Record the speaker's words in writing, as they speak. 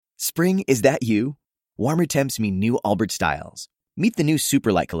Spring, is that you? Warmer temps mean new Allbirds styles. Meet the new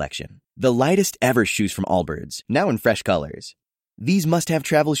Superlight collection, the lightest ever shoes from Allbirds, now in fresh colors. These must-have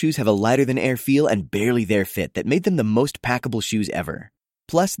travel shoes have a lighter-than-air feel and barely there fit that made them the most packable shoes ever.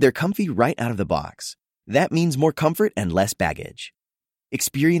 Plus, they're comfy right out of the box. That means more comfort and less baggage.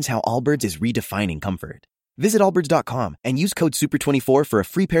 Experience how Allbirds is redefining comfort. Visit allbirds.com and use code SUPER24 for a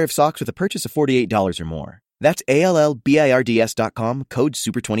free pair of socks with a purchase of $48 or more. That's ALLBIRDS.com, code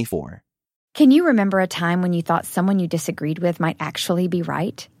SUPER24. Can you remember a time when you thought someone you disagreed with might actually be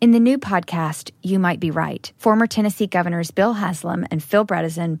right? In the new podcast, You Might Be Right, former Tennessee Governors Bill Haslam and Phil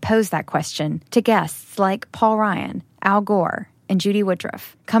Bredesen pose that question to guests like Paul Ryan, Al Gore, and Judy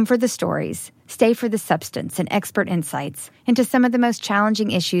Woodruff. Come for the stories, stay for the substance and expert insights into some of the most challenging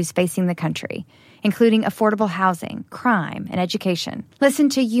issues facing the country, including affordable housing, crime, and education. Listen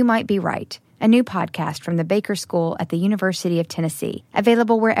to You Might Be Right, a new podcast from the Baker School at the University of Tennessee,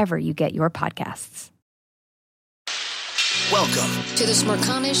 available wherever you get your podcasts. Welcome to the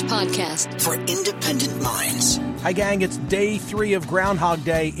Smerconish Podcast for Independent Minds. Hi, gang. It's day 3 of Groundhog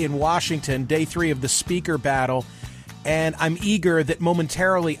Day in Washington, day 3 of the speaker battle, and I'm eager that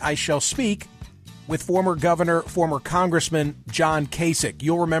momentarily I shall speak with former Governor, former Congressman John Kasich.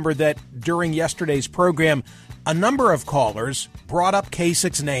 You'll remember that during yesterday's program, a number of callers brought up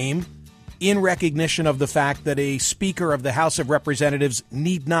Kasich's name in recognition of the fact that a Speaker of the House of Representatives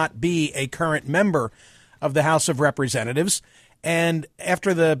need not be a current member of the House of Representatives. And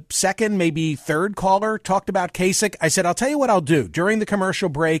after the second, maybe third caller talked about Kasich, I said, I'll tell you what I'll do. During the commercial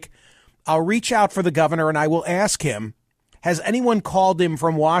break, I'll reach out for the governor and I will ask him, has anyone called him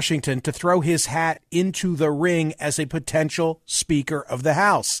from Washington to throw his hat into the ring as a potential Speaker of the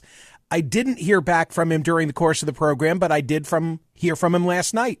House? I didn't hear back from him during the course of the program, but I did hear from him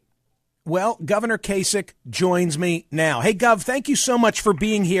last night. Well, Governor Kasich joins me now. Hey, Gov, thank you so much for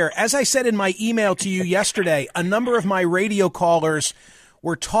being here. As I said in my email to you yesterday, a number of my radio callers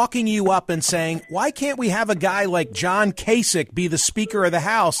were talking you up and saying, why can't we have a guy like John Kasich be the Speaker of the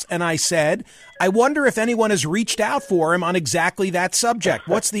House? And I said, I wonder if anyone has reached out for him on exactly that subject.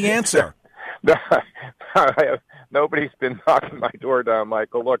 What's the answer? Nobody's been knocking my door down,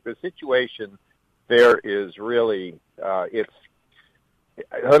 Michael. Look, the situation there is really, let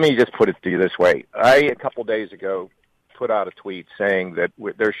me just put it to you this way. A couple days ago, put out a tweet saying that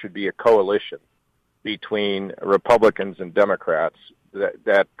there should be a coalition between Republicans and Democrats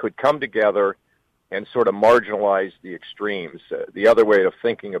that could come together and sort of marginalize the extremes. The other way of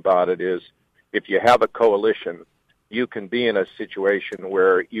thinking about it is if you have a coalition, you can be in a situation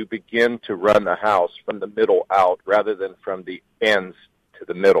where you begin to run the House from the middle out rather than from the ends to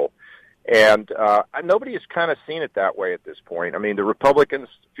the middle. And nobody has kind of seen it that way at this point. I mean, the Republicans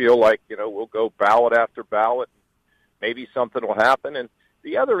feel like, we'll go ballot after ballot. Maybe something will happen. And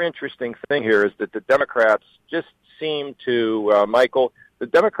the other interesting thing here is that the Democrats just seem to, Michael, the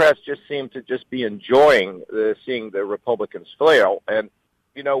Democrats just seem to just be enjoying seeing the Republicans fail. And,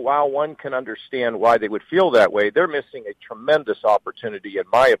 while one can understand why they would feel that way, they're missing a tremendous opportunity, in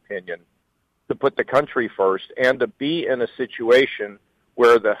my opinion, to put the country first and to be in a situation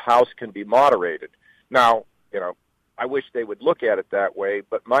where the House can be moderated. Now, I wish they would look at it that way,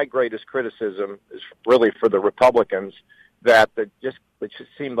 but my greatest criticism is really for the Republicans that it just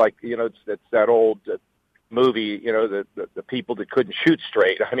seemed like, it's that old movie, the people that couldn't shoot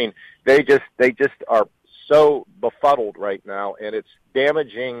straight. I mean, they just are so befuddled right now, and it's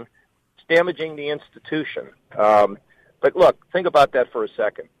damaging the institution. But look, think about that for a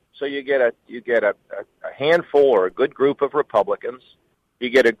second. So you get a handful or a good group of Republicans. You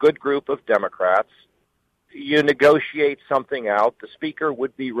get a good group of Democrats. You negotiate something out. The Speaker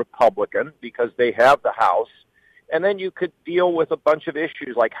would be Republican because they have the House. And then you could deal with a bunch of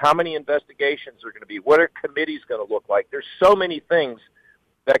issues like how many investigations are going to be, what are committees going to look like. There's so many things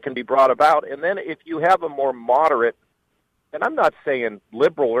that can be brought about. And then if you have a more moderate, and I'm not saying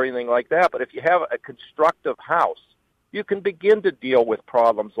liberal or anything like that, but if you have a constructive House, you can begin to deal with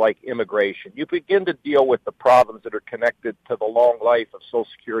problems like immigration. You begin to deal with the problems that are connected to the long life of Social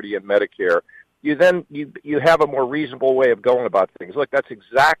Security and Medicare. You have a more reasonable way of going about things. Look, that's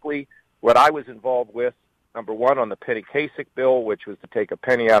exactly what I was involved with. Number one, on the Penny Kasich bill, which was to take a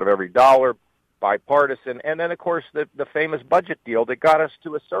penny out of every dollar, bipartisan, and then, of course, the famous budget deal that got us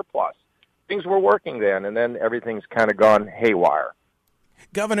to a surplus. Things were working then, and then everything's kind of gone haywire.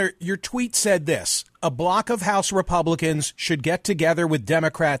 Governor, your tweet said this: a block of House Republicans should get together with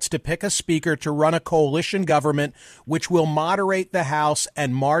Democrats to pick a speaker to run a coalition government which will moderate the House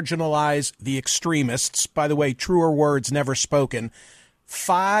and marginalize the extremists. By the way, truer words never spoken.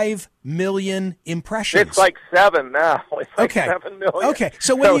 5 million impressions. It's like 7 now. It's like okay. 7 million. Okay.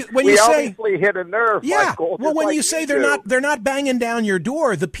 So when you say obviously hit a nerve, yeah. Michael, well, when like you say they're not banging down your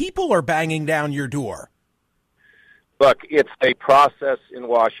door, the people are banging down your door. Look, it's a process in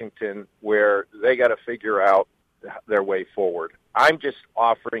Washington where they got to figure out their way forward. I'm just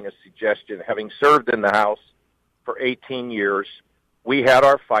offering a suggestion. Having served in the House for 18 years, we had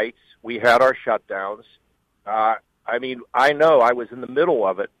our fights, we had our shutdowns. I mean, I know I was in the middle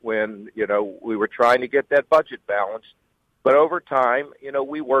of it when, we were trying to get that budget balanced. But over time,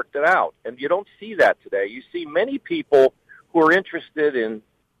 we worked it out. And you don't see that today. You see many people who are interested in,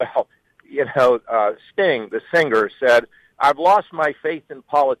 Sting, the singer, said, I've lost my faith in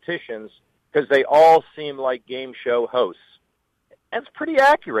politicians because they all seem like game show hosts. That's pretty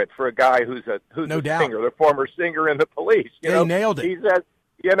accurate for a guy who's a singer, the former singer in the Police. He nailed it. He said,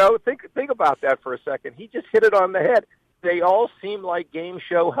 think about that for a second. He just hit it on the head. They all seem like game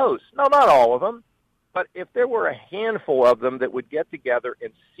show hosts. No, not all of them. But if there were a handful of them that would get together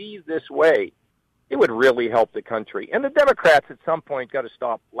and see this way, it would really help the country. And the Democrats at some point got to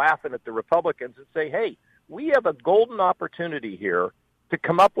stop laughing at the Republicans and say, hey, we have a golden opportunity here to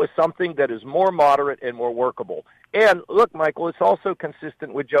come up with something that is more moderate and more workable. And look, Michael, it's also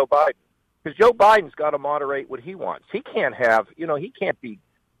consistent with Joe Biden, because Joe Biden's got to moderate what he wants. He can't he can't be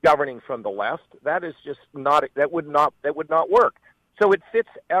governing from the left. That is just that would not work. So it fits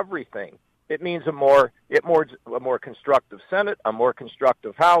everything. It means a more constructive Senate, a more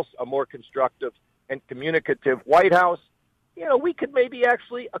constructive House, a more constructive and communicative White House. We could maybe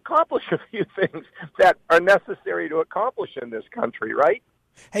actually accomplish a few things that are necessary to accomplish in this country, right?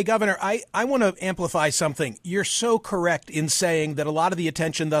 Hey, Governor, I want to amplify something. You're so correct in saying that a lot of the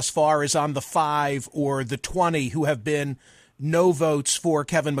attention thus far is on the 5 or the 20 who have been no votes for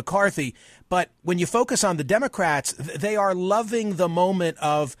Kevin McCarthy. But when you focus on the Democrats, they are loving the moment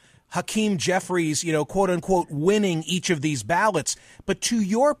of Hakeem Jeffries, quote unquote, winning each of these ballots. But to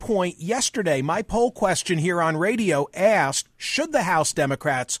your point yesterday, my poll question here on radio asked, should the House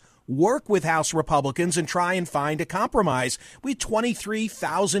Democrats work with House Republicans and try and find a compromise? We had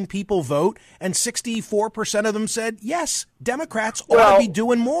 23,000 people vote, and 64% of them said, yes, Democrats ought to be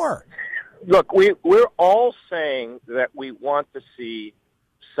doing more. Look, we're all saying that we want to see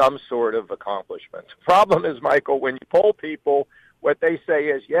some sort of accomplishment. The problem is, Michael, when you poll people, what they say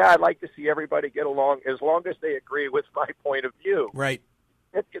is, yeah, I'd like to see everybody get along as long as they agree with my point of view. Right.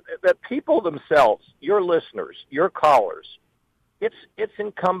 That people themselves, your listeners, your callers, it's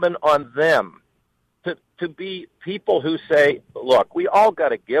incumbent on them to be people who say, look, we all got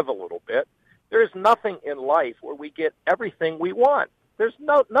to give a little bit. There's nothing in life where we get everything we want. There's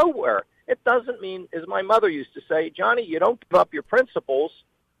nowhere. It doesn't mean, as my mother used to say, Johnny, you don't give up your principles,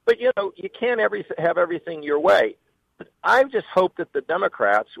 but, you can't have everything your way. I just hope that the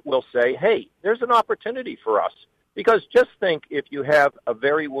Democrats will say, hey, there's an opportunity for us. Because just think if you have a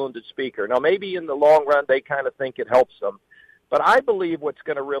very wounded speaker. Now, maybe in the long run they kind of think it helps them. But I believe what's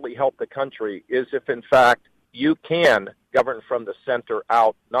going to really help the country is if, in fact, you can govern from the center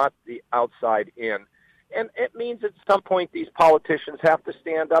out, not the outside in. And it means at some point these politicians have to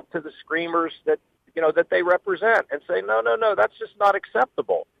stand up to the screamers that they represent and say, no, that's just not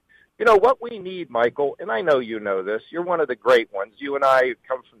acceptable. What we need, Michael, and I know you know this, you're one of the great ones, you and I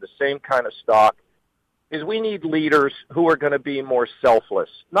come from the same kind of stock, is we need leaders who are going to be more selfless,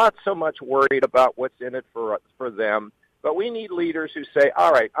 not so much worried about what's in it for them, but we need leaders who say,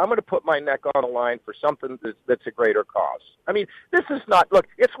 all right, I'm going to put my neck on the line for something that's a greater cause. I mean, this is not, look,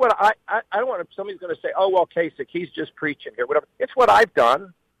 it's what I don't want somebody's going to say, oh, well, Kasich, he's just preaching here, whatever. It's what I've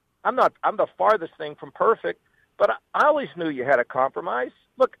done. I'm the farthest thing from perfect, but I always knew you had a compromise.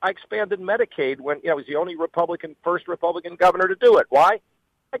 Look, I expanded Medicaid when I was the only first Republican governor to do it. Why?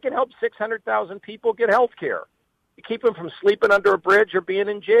 I can help 600,000 people get health care. You keep them from sleeping under a bridge or being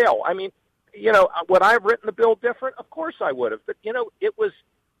in jail. I mean, would I have written the bill different? Of course I would have. But, it was,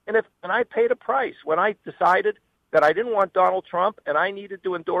 and I paid a price. When I decided that I didn't want Donald Trump and I needed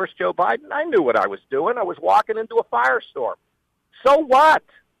to endorse Joe Biden, I knew what I was doing. I was walking into a firestorm. So what?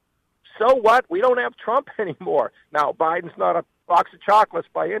 So what? We don't have Trump anymore. Now, Biden's not a box of chocolates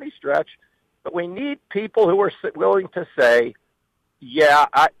by any stretch, but we need people who are willing to say, yeah,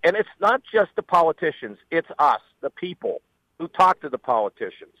 and it's not just the politicians. It's us, the people, who talk to the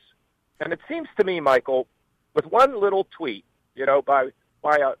politicians. And it seems to me, Michael, with one little tweet, by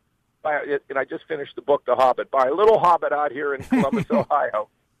and I just finished the book, The Hobbit, by a little hobbit out here in Columbus, Ohio,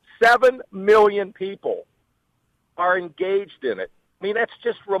 7 million people are engaged in it. I mean, that's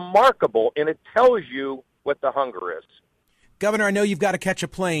just remarkable, and it tells you what the hunger is. Governor, I know you've got to catch a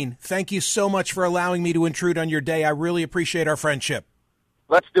plane. Thank you so much for allowing me to intrude on your day. I really appreciate our friendship.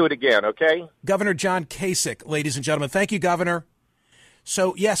 Let's do it again, okay? Governor John Kasich, ladies and gentlemen. Thank you, Governor.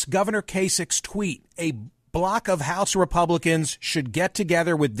 So, yes, Governor Kasich's tweet, a block of House Republicans should get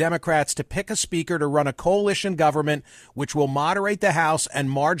together with Democrats to pick a speaker to run a coalition government which will moderate the House and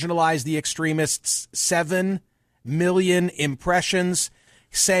marginalize the extremists. 7 million impressions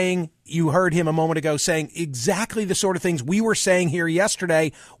saying, you heard him a moment ago saying exactly the sort of things we were saying here yesterday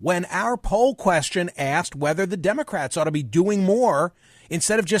when our poll question asked whether the Democrats ought to be doing more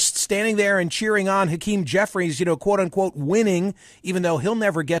instead of just standing there and cheering on Hakeem Jeffries, quote unquote, winning, even though he'll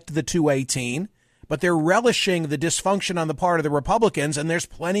never get to the 218. But they're relishing the dysfunction on the part of the Republicans, and there's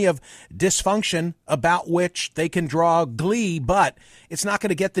plenty of dysfunction about which they can draw glee, but it's not going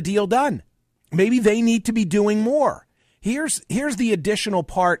to get the deal done. Maybe they need to be doing more. Here's the additional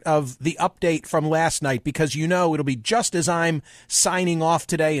part of the update from last night, because it'll be just as I'm signing off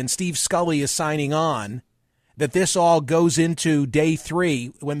today and Steve Scully is signing on that this all goes into day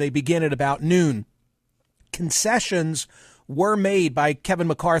 3 when they begin at about noon. Concessions were made by Kevin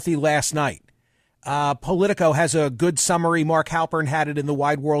McCarthy last night. Politico has a good summary. Mark Halpern had it in the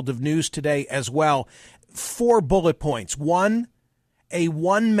Wide World of News today as well. 4 bullet points. 1, a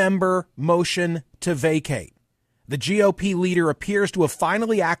 1-member motion to vacate. The GOP leader appears to have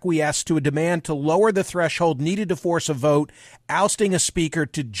finally acquiesced to a demand to lower the threshold needed to force a vote, ousting a speaker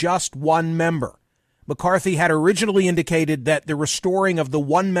to just 1 member. McCarthy had originally indicated that the restoring of the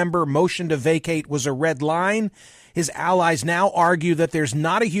 1-member motion to vacate was a red line. His allies now argue that there's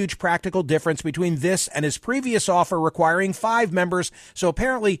not a huge practical difference between this and his previous offer requiring 5 members, so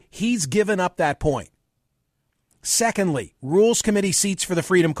apparently he's given up that point. Secondly, Rules Committee seats for the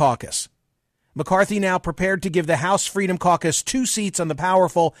Freedom Caucus. McCarthy now prepared to give the House Freedom Caucus 2 seats on the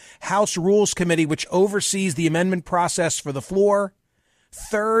powerful House Rules Committee, which oversees the amendment process for the floor.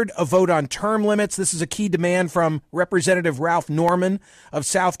 Third, a vote on term limits. This is a key demand from Representative Ralph Norman of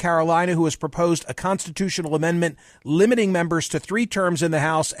South Carolina, who has proposed a constitutional amendment limiting members to 3 terms in the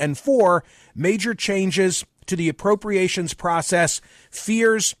House. And 4, major changes to the appropriations process.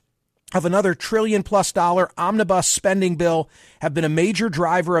 Fears of another $1 trillion+ omnibus spending bill have been a major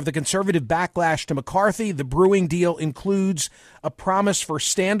driver of the conservative backlash to McCarthy. The brewing deal includes a promise for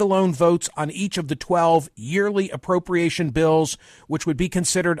standalone votes on each of the 12 yearly appropriation bills, which would be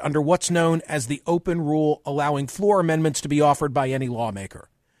considered under what's known as the open rule, allowing floor amendments to be offered by any lawmaker.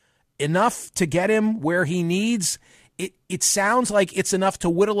 Enough to get him where he needs. It sounds like it's enough to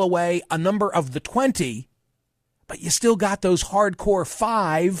whittle away a number of the 20, but you still got those hardcore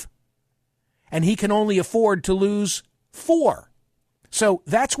 5, and he can only afford to lose 4. So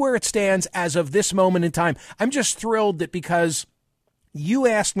that's where it stands as of this moment in time. I'm just thrilled that because you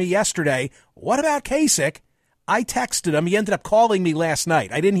asked me yesterday, what about Kasich? I texted him. He ended up calling me last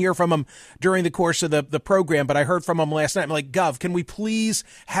night. I didn't hear from him during the course of the program, but I heard from him last night. I'm like, Gov, can we please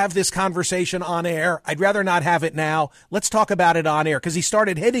have this conversation on air? I'd rather not have it now. Let's talk about it on air, because he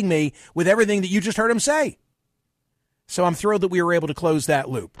started hitting me with everything that you just heard him say. So I'm thrilled that we were able to close that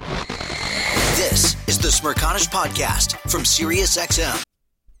loop. This is the Smerconish Podcast from SiriusXM.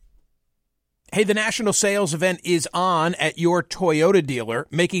 Hey, the national sales event is on at your Toyota dealer,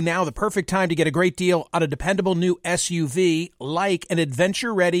 making now the perfect time to get a great deal on a dependable new SUV like an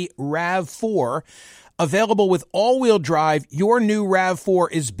adventure-ready RAV4. Available with all-wheel drive, your new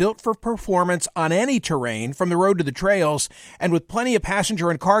RAV4 is built for performance on any terrain, from the road to the trails, and with plenty of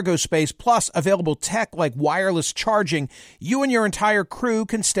passenger and cargo space, plus available tech like wireless charging, you and your entire crew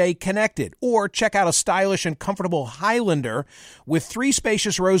can stay connected. Or check out a stylish and comfortable Highlander with 3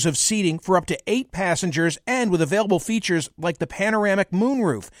 spacious rows of seating for up to 8 passengers, and with available features like the panoramic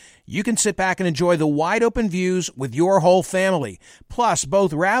moonroof. You can sit back and enjoy the wide-open views with your whole family. Plus,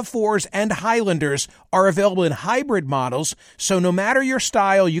 both RAV4s and Highlanders are available in hybrid models, so no matter your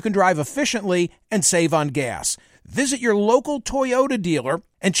style, you can drive efficiently and save on gas. Visit your local Toyota dealer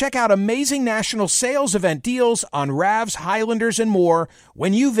and check out amazing national sales event deals on RAVs, Highlanders, and more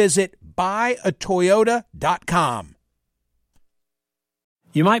when you visit buyatoyota.com.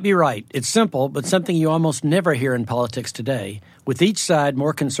 You might be right. It's simple, but something you almost never hear in politics today, with each side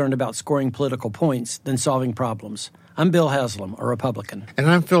more concerned about scoring political points than solving problems. I'm Bill Haslam, a Republican. And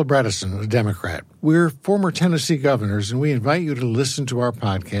I'm Phil Bredesen, a Democrat. We're former Tennessee governors, and we invite you to listen to our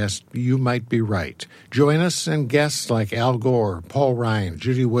podcast, You Might Be Right. Join us and guests like Al Gore, Paul Ryan,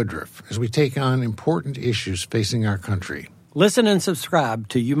 Judy Woodruff, as we take on important issues facing our country. Listen and subscribe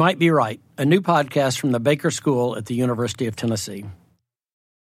to You Might Be Right, a new podcast from the Baker School at the University of Tennessee.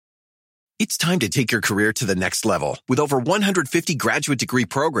 It's time to take your career to the next level. With over 150 graduate degree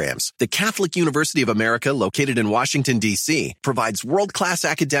programs, the Catholic University of America, located in Washington, D.C., provides world-class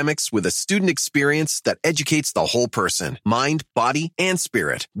academics with a student experience that educates the whole person, mind, body, and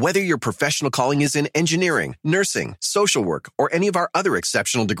spirit. Whether your professional calling is in engineering, nursing, social work, or any of our other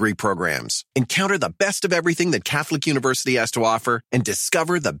exceptional degree programs, encounter the best of everything that Catholic University has to offer and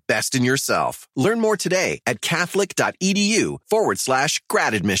discover the best in yourself. Learn more today at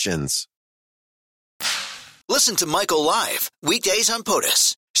catholic.edu/grad admissions. Listen to Michael live weekdays on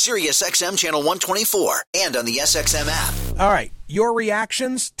POTUS, Sirius XM channel 124, and on the SXM app. All right, your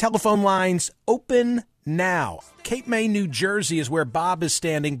reactions, telephone lines open now. Cape May, New Jersey is where Bob is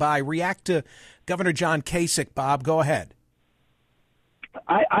standing by. React to Governor John Kasich. Bob, go ahead.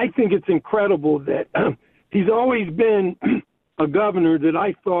 I think it's incredible that he's always been a governor that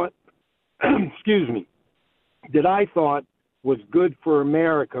I thought, that I thought was good for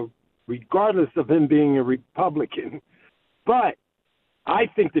America, regardless of him being a Republican. But I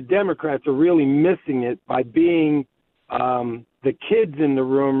think the Democrats are really missing it by being the kids in the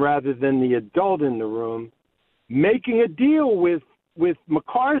room rather than the adult in the room, making a deal with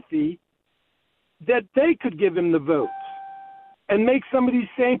McCarthy that they could give him the votes and make some of these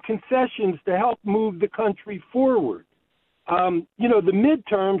same concessions to help move the country forward. The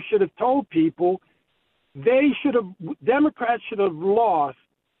midterm should have told people Democrats should have lost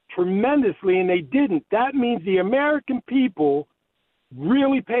tremendously, and they didn't. That means the American people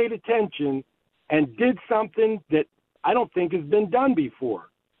really paid attention and did something that I don't think has been done before.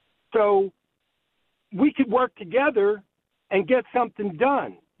 So we could work together and get something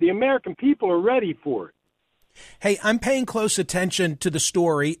done. The American people are ready for it. Hey, I'm paying close attention to the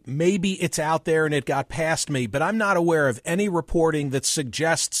story. Maybe it's out there and it got past me, but I'm not aware of any reporting that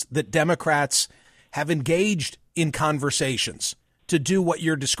suggests that Democrats have engaged in conversations to do what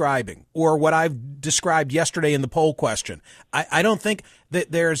you're describing or what I've described yesterday in the poll question. I don't think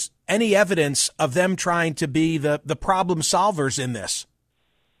that there's any evidence of them trying to be the problem solvers in this.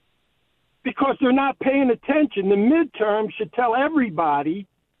 Because they're not paying attention. The midterm should tell everybody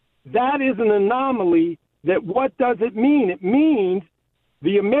that is an anomaly. That what does it mean? It means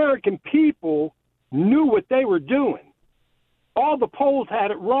the American people knew what they were doing. All the polls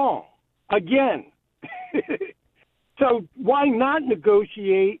had it wrong. Again. So why not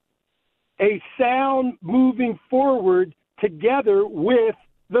negotiate a sound moving forward together with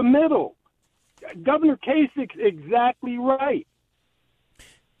the middle? Governor Kasich's exactly right.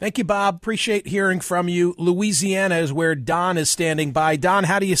 Thank you, Bob. Appreciate hearing from you. Louisiana is where Don is standing by. Don,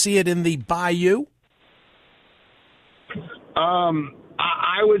 how do you see it in the Bayou?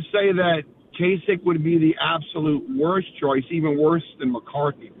 I would say that Kasich would be the absolute worst choice, even worse than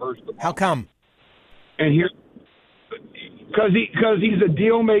McCarthy, first of all. How come? And here, because he's a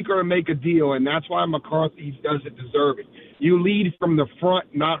deal maker and make a deal, and that's why McCarthy doesn't deserve it. You lead from the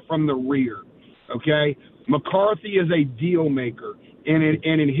front, not from the rear, okay? McCarthy is a deal maker, and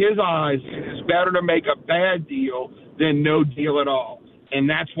in his eyes, it's better to make a bad deal than no deal at all. And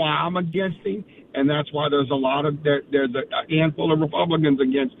that's why I'm against him, and that's why there's a handful of Republicans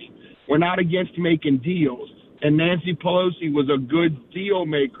against him. We're not against making deals, and Nancy Pelosi was a good deal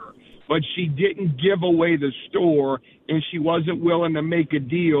maker, but she didn't give away the store, and she wasn't willing to make a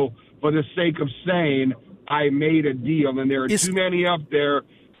deal for the sake of saying, I made a deal. And there are too many up there,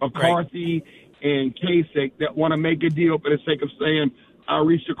 McCarthy and Kasich, that want to make a deal for the sake of saying, I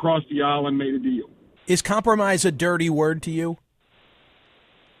reached across the aisle and made a deal. Is compromise a dirty word to you?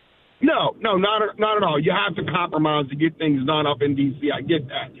 No, not at all. You have to compromise to get things done up in D.C. I get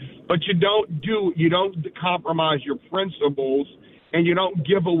that. But you don't compromise your principles, and you don't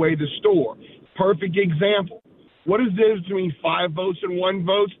give away the store. Perfect example. What is the difference between 5 votes and 1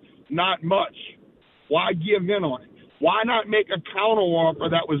 vote? Not much. Why give in on it? Why not make a counteroffer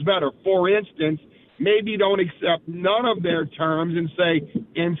that was better? For instance, maybe don't accept none of their terms and say,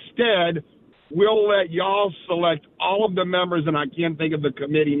 instead, we'll let y'all select all of the members, and I can't think of the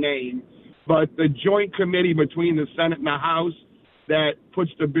committee name, but the joint committee between the Senate and the House that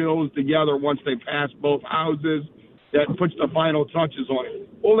puts the bills together once they pass both houses, that puts the final touches on it.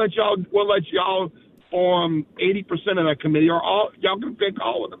 We'll let y'all form 80% of that committee, or y'all can pick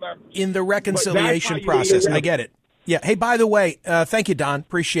all of the members. In the reconciliation process, I get it. Yeah. Hey, by the way, thank you, Don.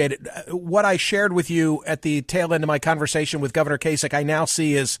 Appreciate it. What I shared with you at the tail end of my conversation with Governor Kasich, I now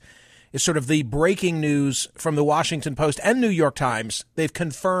see is sort of the breaking news from the Washington Post and New York Times. They've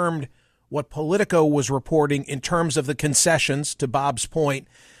confirmed what Politico was reporting in terms of the concessions, to Bob's point,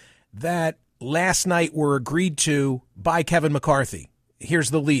 that last night were agreed to by Kevin McCarthy.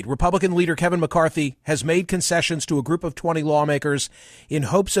 Here's the lead. Republican leader Kevin McCarthy has made concessions to a group of 20 lawmakers in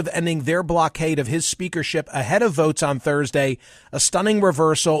hopes of ending their blockade of his speakership ahead of votes on Thursday, a stunning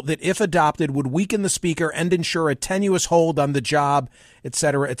reversal that, if adopted, would weaken the speaker and ensure a tenuous hold on the job, et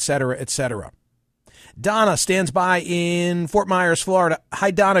cetera, et cetera, et cetera. Donna stands by in Fort Myers, Florida.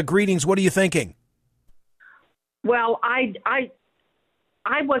 Hi, Donna. Greetings. What are you thinking? Well, I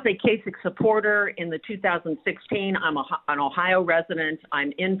was a Kasich supporter in the 2016. I'm an Ohio resident.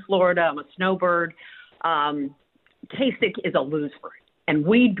 I'm in Florida. I'm a snowbird. Kasich is a loser, and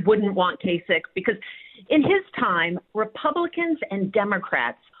we wouldn't want Kasich because in his time, Republicans and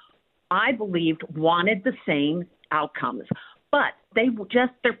Democrats, I believed, wanted the same outcomes, but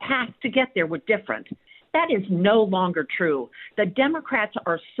their paths to get there were different. That is no longer true. The Democrats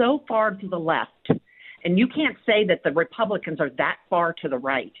are so far to the left, and you can't say that the Republicans are that far to the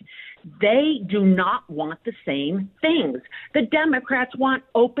right. They do not want the same things. The Democrats want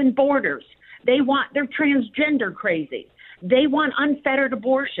open borders. They're transgender crazy. They want unfettered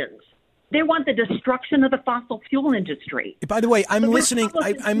abortions. They want the destruction of the fossil fuel industry. By the way, I'm listening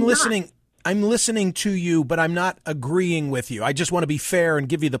to you, but I'm not agreeing with you. I just want to be fair and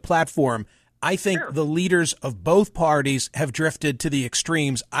give you the platform. I think the leaders of both parties have drifted to the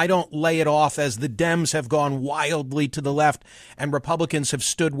extremes. I don't lay it off as the Dems have gone wildly to the left and Republicans have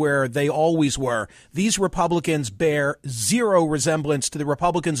stood where they always were. These Republicans bear zero resemblance to the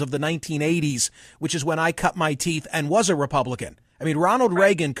Republicans of the 1980s, which is when I cut my teeth and was a Republican. I mean, Ronald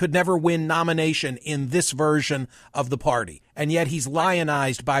Reagan could never win nomination in this version of the party, and yet he's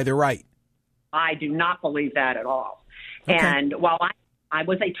lionized by the right. I do not believe that at all. Okay. And while I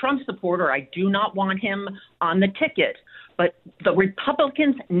was a Trump supporter, I do not want him on the ticket. But the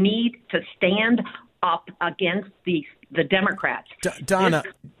Republicans need to stand up against the Democrats. Donna,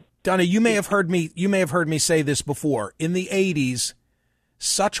 you may have heard me say this before. In the 80s,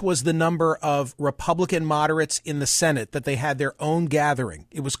 such was the number of Republican moderates in the Senate that they had their own gathering.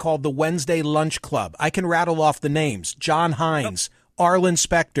 It was called the Wednesday Lunch Club. I can rattle off the names: John Hines, Arlen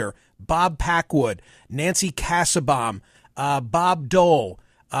Specter, Bob Packwood, Nancy Kassebaum, Bob Dole,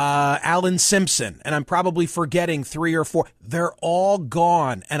 Alan Simpson, and I'm probably forgetting 3 or 4. They're all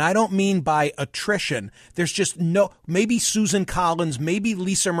gone. And I don't mean by attrition. There's just maybe Susan Collins, maybe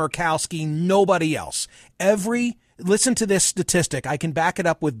Lisa Murkowski, nobody else. Listen to this statistic. I can back it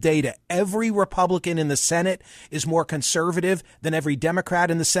up with data. Every Republican in the Senate is more conservative than every Democrat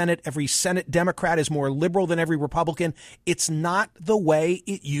in the Senate. Every Senate Democrat is more liberal than every Republican. It's not the way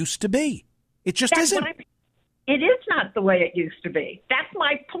it used to be. It just isn't. It is not the way it used to be. That's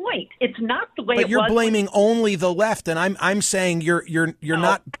my point. It's not the way it was. But you're blaming only the left, and I'm saying you're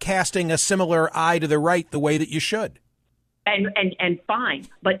not casting a similar eye to the right the way that you should. And fine,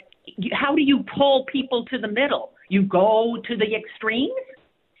 but how do you pull people to the middle? You go to the extremes?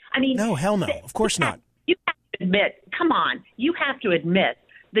 I mean, no, hell no. Of course not. You have to admit. Come on, you have to admit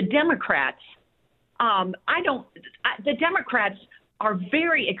the Democrats. The Democrats are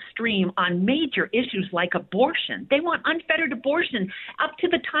very extreme on major issues like abortion. They want unfettered abortion up to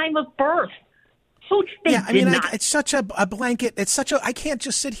the time of birth. It's such a blanket. It's such a, I can't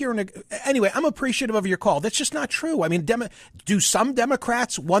just sit here and, anyway, I'm appreciative of your call. That's just not true. I mean, do some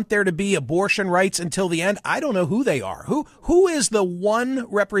Democrats want there to be abortion rights until the end? I don't know who they are. Who is the one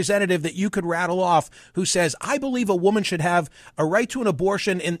representative that you could rattle off who says, I believe a woman should have a right to an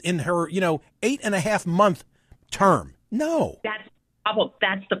abortion in her, 8.5 month term? No. That's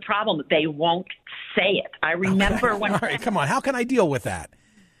the problem. They won't say it. I remember when. All right, come on. How can I deal with that?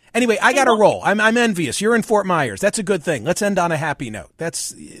 Anyway, I got to roll. I'm envious. You're in Fort Myers. That's a good thing. Let's end on a happy note.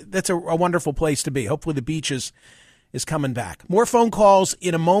 That's a wonderful place to be. Hopefully the beach is coming back. More phone calls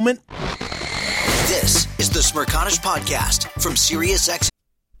in a moment. This is the Smirconish Podcast from SiriusXM.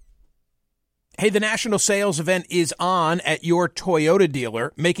 Hey, the national sales event is on at your Toyota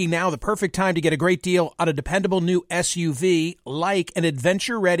dealer, making now the perfect time to get a great deal on a dependable new SUV like an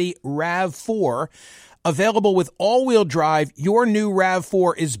adventure-ready RAV4. Available with all-wheel drive, your new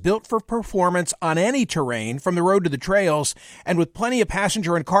RAV4 is built for performance on any terrain, from the road to the trails, and with plenty of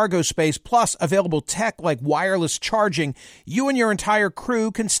passenger and cargo space, plus available tech like wireless charging, you and your entire crew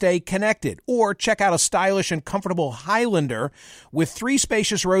can stay connected. Or check out a stylish and comfortable Highlander with 3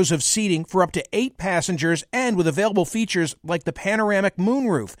 spacious rows of seating for up to 8 passengers and with available features like the panoramic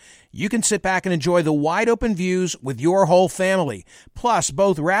moonroof. You can sit back and enjoy the wide-open views with your whole family. Plus,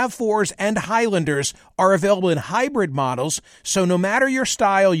 both RAV4s and Highlanders are available in hybrid models, so no matter your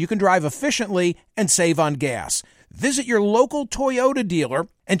style, you can drive efficiently and save on gas. Visit your local Toyota dealer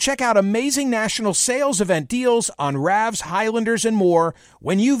and check out amazing national sales event deals on RAVs, Highlanders, and more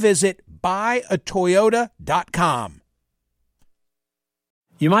when you visit buyatoyota.com.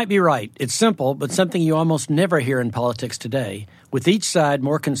 You might be right. It's simple, but something you almost never hear in politics today, with each side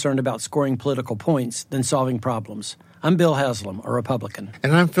more concerned about scoring political points than solving problems. I'm Bill Haslam, a Republican.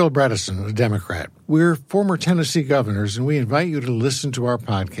 And I'm Phil Bredesen, a Democrat. We're former Tennessee governors, and we invite you to listen to our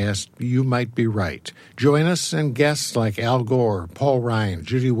podcast, You Might Be Right. Join us and guests like Al Gore, Paul Ryan,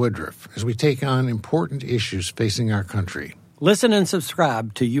 Judy Woodruff, as we take on important issues facing our country. Listen and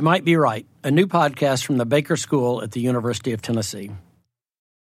subscribe to You Might Be Right, a new podcast from the Baker School at the University of Tennessee.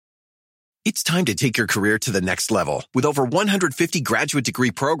 It's time to take your career to the next level. With over 150 graduate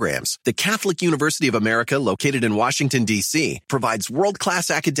degree programs, the Catholic University of America, located in Washington, D.C., provides world-class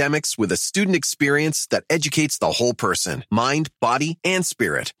academics with a student experience that educates the whole person, mind, body, and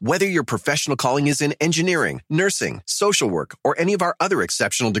spirit. Whether your professional calling is in engineering, nursing, social work, or any of our other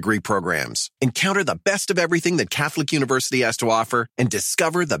exceptional degree programs, encounter the best of everything that Catholic University has to offer and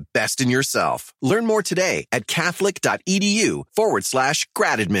discover the best in yourself. Learn more today at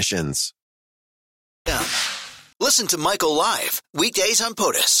catholic.edu/grad admissions. Listen to Michael live weekdays on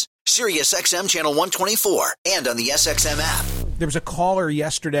POTUS, Sirius XM channel 124, and on the SXM app. There was a caller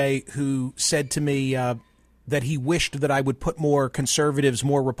yesterday who said to me that he wished that I would put more conservatives,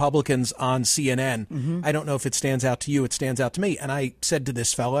 more Republicans on CNN. Mm-hmm. I don't know if it stands out to you. It stands out to me. And I said to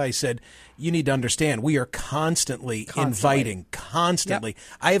this fella, I said, you need to understand, we are constantly. Inviting. Yep.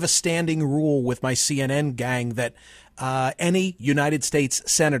 I have a standing rule with my CNN gang that any United States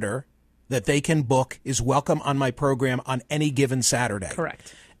senator that they can book is welcome on my program on any given Saturday.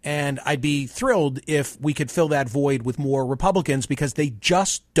 Correct. And I'd be thrilled if we could fill that void with more Republicans because they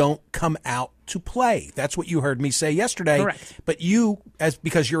just don't come out to play. That's what you heard me say yesterday. Correct. But you,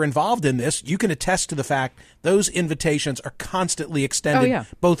 because you're involved in this, you can attest to the fact those invitations are constantly extended,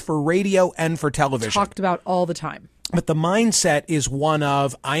 both for radio and for television. Talked about all the time. But the mindset is one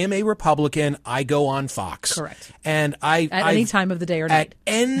of, I am a Republican, I go on Fox. Correct. And At any time of the day or night. At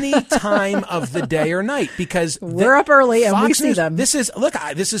any time of the day or night, because we're up early and Fox we see News, them. This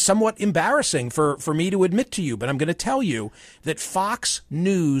is somewhat embarrassing for me to admit to you, but I'm going to tell you that Fox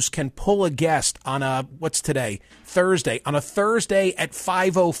News can pull a guest on what's today? Thursday. On a Thursday at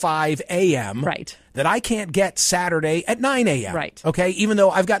 5:05 a.m. Right. That I can't get Saturday at 9 a.m. Right. Okay? Even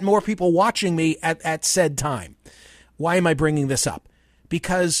though I've got more people watching me at said time. Why am I bringing this up?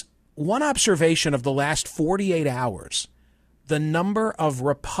 Because one observation of the last 48 hours, the number of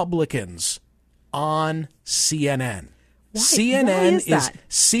Republicans on CNN. Why?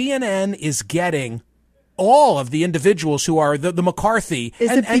 CNN is getting all of the individuals who are the McCarthy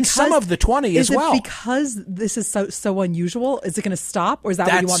and some of the 20 as well. Is it because this is so unusual? Is it going to stop, or is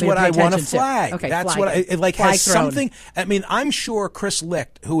that what you want me to pay That's what I want to attention flag. Okay, that's flag what flag has thrown. something. I mean, I'm sure Chris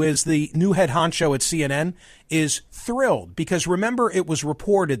Licht, who is the new head honcho at CNN, is thrilled because remember it was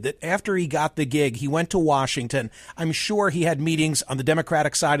reported that after he got the gig, he went to Washington. I'm sure he had meetings on the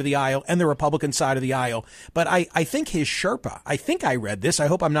Democratic side of the aisle and the Republican side of the aisle. But I think his Sherpa, I think I read this. I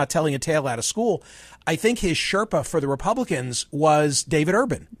hope I'm not telling a tale out of school. I think his Sherpa for the Republicans was David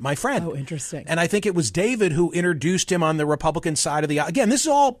Urban, my friend. Oh, interesting. And I think it was David who introduced him on the Republican side of the aisle. Again, this is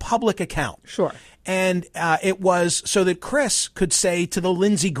all public account. Sure. And it was so that Chris could say to the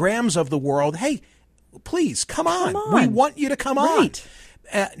Lindsey Grahams of the world, hey, please, come on. We want you to come on.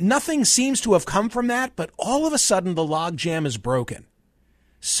 Nothing seems to have come from that, but all of a sudden the logjam is broken.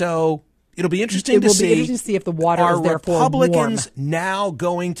 So it'll be interesting to see. It will be interesting to see if the water is therefore Republicans warm. now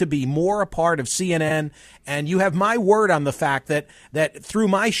going to be more a part of CNN. And you have my word on the fact that through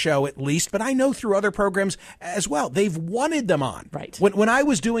my show at least, but I know through other programs as well, they've wanted them on. Right. When I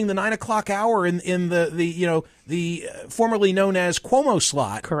was doing the 9 o'clock hour in the formerly known as Cuomo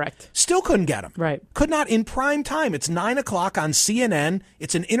slot, correct, still couldn't get them. Right. Could not in prime time. It's 9 o'clock on CNN.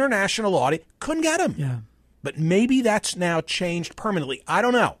 It's an international audience. Couldn't get them. Yeah. But maybe that's now changed permanently. I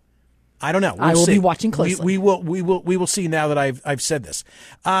don't know. We'll I will see. be watching closely. We will see now that I've said this.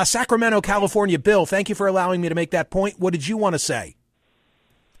 Sacramento, California, Bill, thank you for allowing me to make that point. What did you want to say?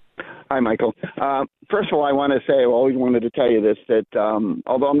 Hi, Michael. First of all, I want to say I always wanted to tell you this, that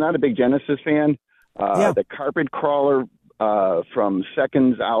although I'm not a big Genesis fan, the carpet crawler from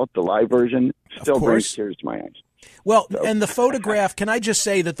Seconds Out, the live version, still brings tears to my eyes. Well, and the photograph, can I just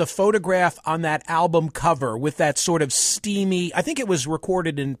say that the photograph on that album cover with that sort of steamy, I think it was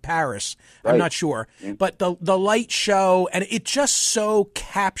recorded in Paris, I'm not sure, but the light show, and it just so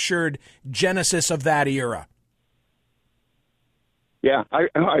captured Genesis of that era. Yeah, I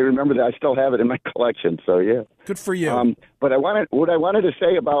remember that. I still have it in my collection, so yeah. Good for you. But what I wanted to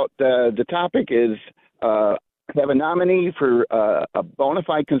say about the topic is have a nominee for a bona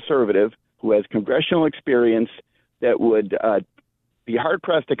fide conservative who has congressional experience that would be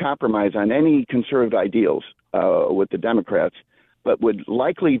hard-pressed to compromise on any conservative ideals with the Democrats. but would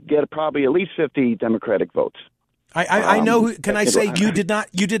likely get probably at least 50 Democratic votes. I know who. Can I say you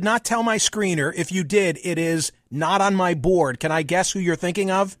did not tell my screener? If you did, it is not on my board. Can I guess who you're thinking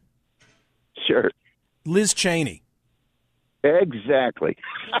of? Sure. Liz Cheney. Exactly.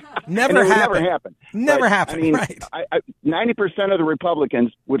 Never happened. Never happened. Never but, happened. I mean, right. 90% of the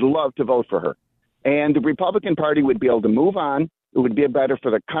Republicans would love to vote for her, and the Republican Party would be able to move on. It would be better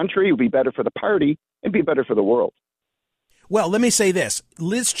for the country. It would be better for the party. It'd be better for the world. Well, let me say this.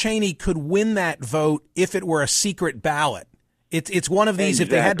 Liz Cheney could win that vote if it were a secret ballot. It's one of these, exactly.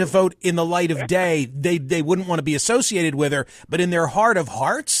 If they had to vote in the light of day, they wouldn't want to be associated with her. But in their heart of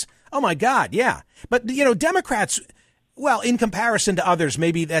hearts, oh, my God, yeah. But, Democrats, well, in comparison to others,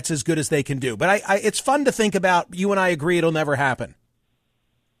 maybe that's as good as they can do. But it's fun to think about. You and I agree it'll never happen.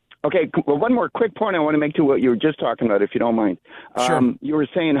 Okay, well, one more quick point I want to make to what you were just talking about, if you don't mind. Sure. You were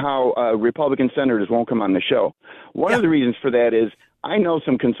saying how Republican senators won't come on the show. One of the reasons for that is I know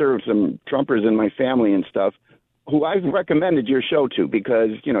some conservatives, some Trumpers in my family and stuff, who I've recommended your show to because,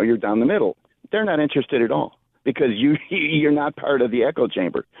 you're down the middle. They're not interested at all because you're not part of the echo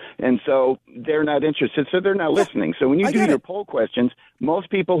chamber. And so they're not interested, so they're not listening. So when you do your poll questions, most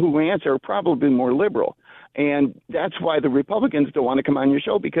people who answer are probably more liberal. And that's why the Republicans don't want to come on your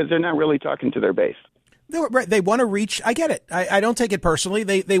show because they're not really talking to their base. They want to reach. I get it. I don't take it personally.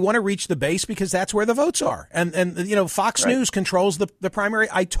 They want to reach the base because that's where the votes are. And Fox News controls the primary.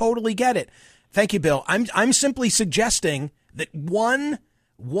 I totally get it. Thank you, Bill. I'm simply suggesting that one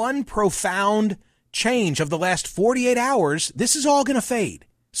profound change of the last 48 hours, this is all going to fade.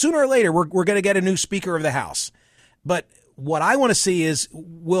 Sooner or later, we're going to get a new Speaker of the House. But what I want to see is,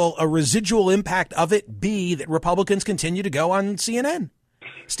 will a residual impact of it be that Republicans continue to go on CNN?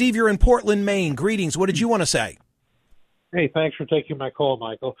 Steve, you're in Portland, Maine. Greetings. What did you want to say? Hey, thanks for taking my call,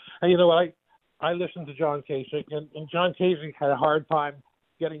 Michael. And you know what? I listened to John Kasich, and John Kasich had a hard time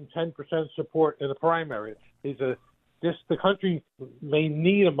getting 10% support in the primary. The country may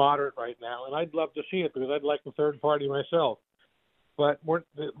need a moderate right now, and I'd love to see it because I'd like a third party myself. But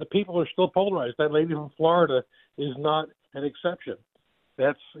the people are still polarized. That lady from Florida is not an exception.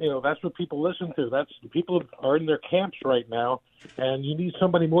 That's what people listen to. That's people are in their camps right now, and you need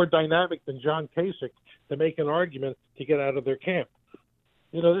somebody more dynamic than John Kasich to make an argument to get out of their camp.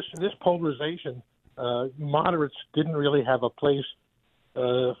 This polarization, moderates didn't really have a place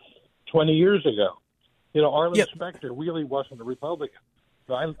 20 years ago. Arlen Specter really wasn't a Republican.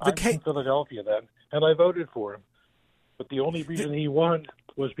 So I'm in Philadelphia then, and I voted for him. But the only reason he won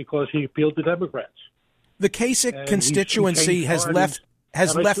was because he appealed to Democrats. The Kasich constituency has left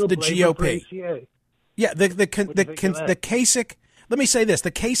the GOP. Yeah, the Kasich. Let me say this: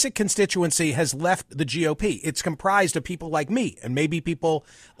 the Kasich constituency has left the GOP. It's comprised of people like me and maybe people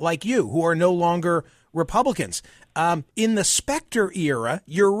like you who are no longer Republicans. In the Specter era,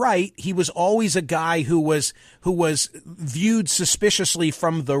 you're right. He was always a guy who was viewed suspiciously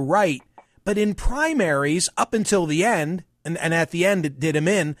from the right. But in primaries, up until the end, and at the end it did him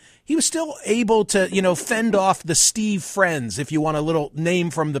in, he was still able to, fend off the Steve friends, if you want a little name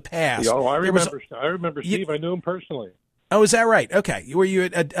from the past. Oh, I remember Steve. I knew him personally. Oh, is that right? Okay. Were you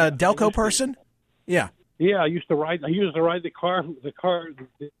a Delco person? Yeah. Yeah, I used to ride the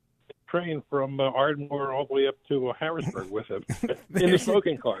train from Ardmore all the way up to Harrisburg with him in the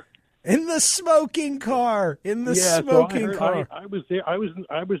smoking car. In the smoking car. I was there. I was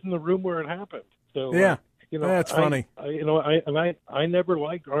in the room where it happened. So yeah, that's funny. I never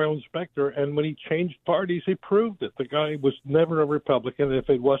liked Arlen Specter, and when he changed parties, he proved it. The guy was never a Republican. If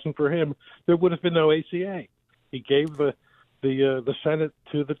it wasn't for him, there would have been no ACA. He gave the Senate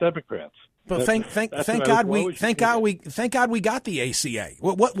to the Democrats. But thank God we got the ACA.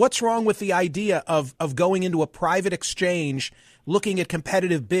 What's wrong with the idea of going into a private exchange, looking at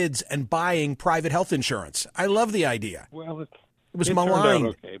competitive bids and buying private health insurance? I love the idea. Well, it was Turned maligned.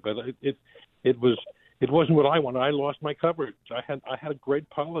 out okay, but it wasn't what I wanted. I lost my coverage. I had a great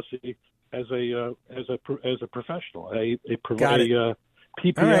policy as a professional, a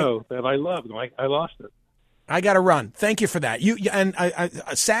PPO that I loved. I lost it. I got to run. Thank you for that. I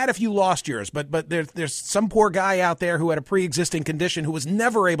sad if you lost yours, but there's some poor guy out there who had a pre-existing condition who was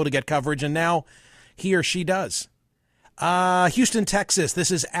never able to get coverage, and now he or she does. Houston, Texas.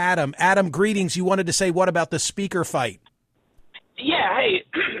 This is Adam. Adam, greetings. You wanted to say what about the speaker fight? Yeah. Hey,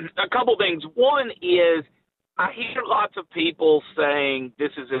 a couple things. One is I hear lots of people saying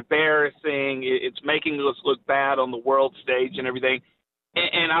this is embarrassing. It's making us look bad on the world stage and everything.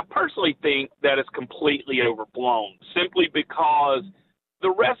 And I personally think that it's completely overblown simply because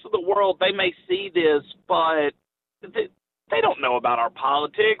the rest of the world, they may see this, but they don't know about our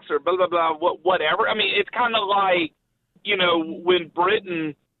politics or blah, blah, blah, whatever. I mean, it's kind of like when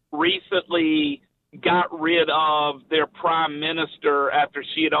Britain recently got rid of their prime minister after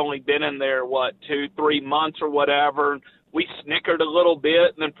she had only been in there, 2-3 months or whatever, we snickered a little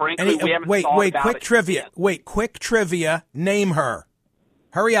bit, and then frankly, we haven't thought about it. Quick trivia. Name her.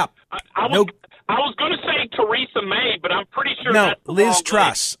 Hurry up. I was going to say Theresa May, but I'm pretty sure that's the Liz wrong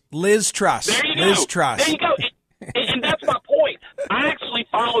Truss. name. Liz Truss. There you Liz go. Truss. There you go. And that's my point. I actually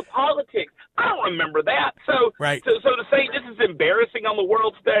follow politics. I don't remember that. So, right. So to say this is embarrassing on the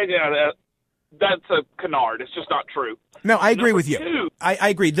world stage, that's a canard. It's just not true. No, I agree with you. Two, I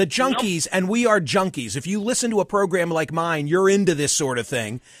agree. The junkies, and we are junkies. If you listen to a program like mine, you're into this sort of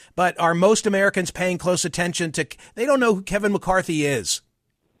thing. But are most Americans paying close attention to? They don't know who Kevin McCarthy is.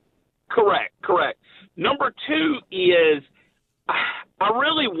 Correct. Number two is I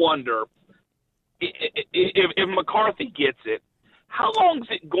really wonder if McCarthy gets it, how long is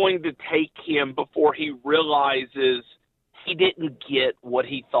it going to take him before he realizes he didn't get what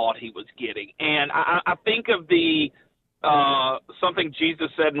he thought he was getting? And I think of the something Jesus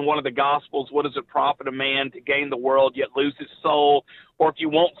said in one of the Gospels, what does it profit a man to gain the world yet lose his soul? Or if you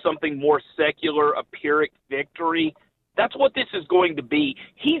want something more secular, a Pyrrhic victory. That's what this is going to be.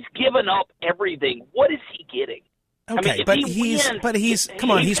 He's given up everything. What is he getting? Okay,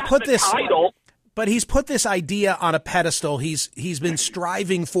 he's put this idea on a pedestal. He's been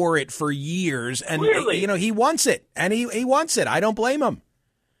striving for it for years, and he wants it, and he wants it. I don't blame him.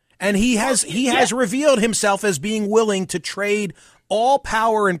 And he has revealed himself as being willing to trade all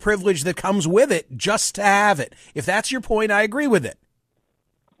power and privilege that comes with it just to have it. If that's your point, I agree with it.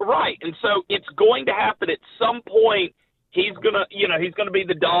 Right, and so it's going to happen at some point. He's gonna be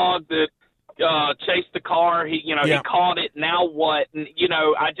the dog that chased the car. He caught it. Now what? And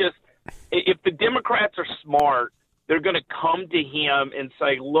if the Democrats are smart, they're going to come to him and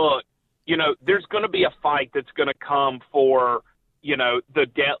say, look, there's going to be a fight that's going to come for, the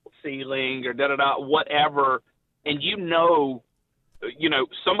debt ceiling or whatever. And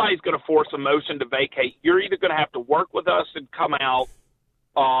somebody's going to force a motion to vacate. You're either going to have to work with us and come out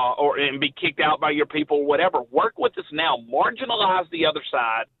and be kicked out by your people or whatever. Work with us now. Marginalize the other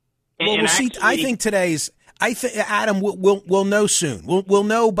side. I think Adam, we'll know soon. We'll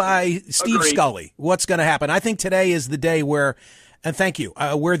know by Steve Scully what's going to happen. I think today is the day where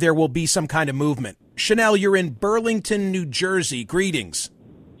there will be some kind of movement. Chanel, you're in Burlington, New Jersey. Greetings.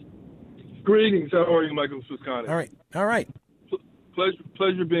 Greetings. How are you, Michael Wisconsin? All right.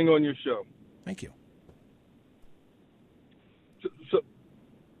 Pleasure being on your show. Thank you.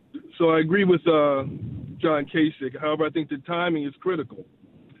 So I agree with John Kasich. However, I think the timing is critical.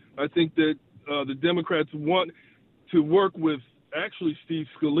 I think that the Democrats want to work with actually Steve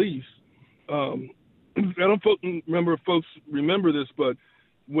Scalise. I don't remember if folks remember this, but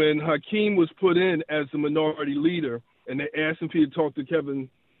when Hakeem was put in as the minority leader and they asked him if he had talked to Kevin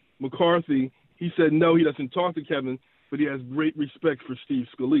McCarthy, he said no, he doesn't talk to Kevin, but he has great respect for Steve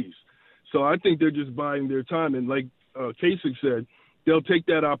Scalise. So I think they're just buying their time. And like Kasich said, they'll take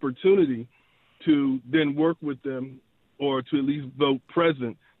that opportunity to then work with them or to at least vote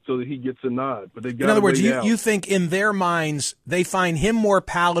present so that he gets a nod. But in other words, you think in their minds they find him more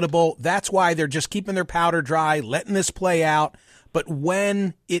palatable. That's why they're just keeping their powder dry, letting this play out. But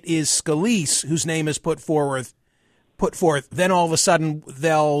when it is Scalise whose name is put forth, then all of a sudden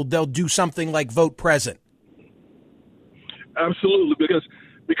they'll do something like vote present. Absolutely,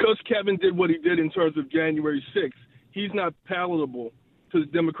 because Kevin did what he did in terms of January 6th, he's not palatable to the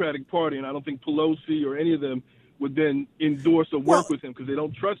Democratic Party, and I don't think Pelosi or any of them would then endorse or work with him because they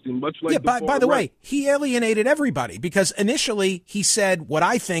don't trust him, much like by the way, he alienated everybody because initially he said what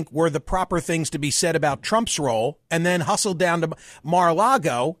I think were the proper things to be said about Trump's role and then hustled down to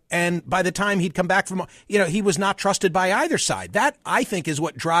Mar-a-Lago, and by the time he'd come back from, he was not trusted by either side. That, I think, is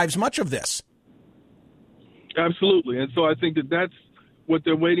what drives much of this. Absolutely, and so I think that's what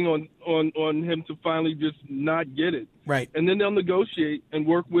they're waiting on him to finally just not get it. Right. And then they'll negotiate and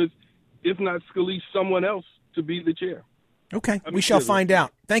work with, if not Scalise, someone else to be the chair. Okay, we shall find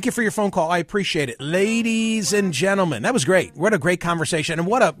out. Thank you for your phone call. I appreciate it. Ladies and gentlemen, that was great. What a great conversation, and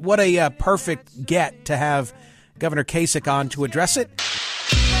what a perfect get to have Governor Kasich on to address it.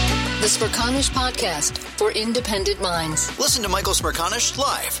 The Smerconish Podcast for independent minds. Listen to Michael Smerconish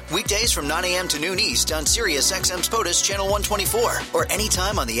live weekdays from 9 a.m. to noon East on Sirius XM's POTUS Channel 124 or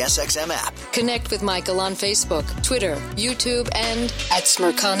anytime on the SXM app. Connect with Michael on Facebook, Twitter, YouTube, and at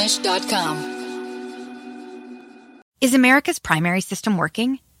Smerconish.com. Is America's primary system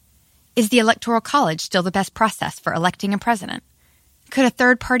working? Is the Electoral College still the best process for electing a president? Could a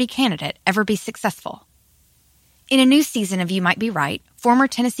third-party candidate ever be successful? In a new season of You Might Be Right, former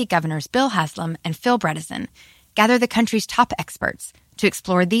Tennessee governors Bill Haslam and Phil Bredesen Gather the country's top experts to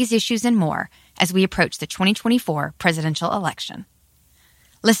explore these issues and more as we approach the 2024 presidential election.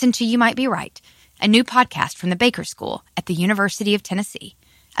 Listen to You Might Be Right, a new podcast from the Baker School at the University of Tennessee,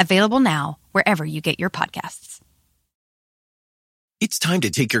 available now wherever you get your podcasts. It's time to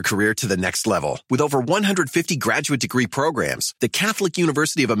take your career to the next level. With over 150 graduate degree programs, the Catholic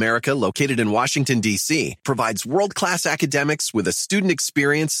University of America, located in Washington, D.C., provides world-class academics with a student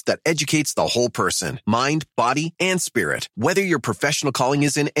experience that educates the whole person, mind, body, and spirit. Whether your professional calling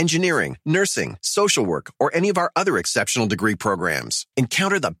is in engineering, nursing, social work, or any of our other exceptional degree programs,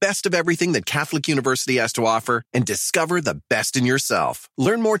 encounter the best of everything that Catholic University has to offer and discover the best in yourself.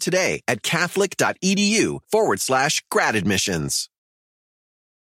 Learn more today at catholic.edu/grad admissions.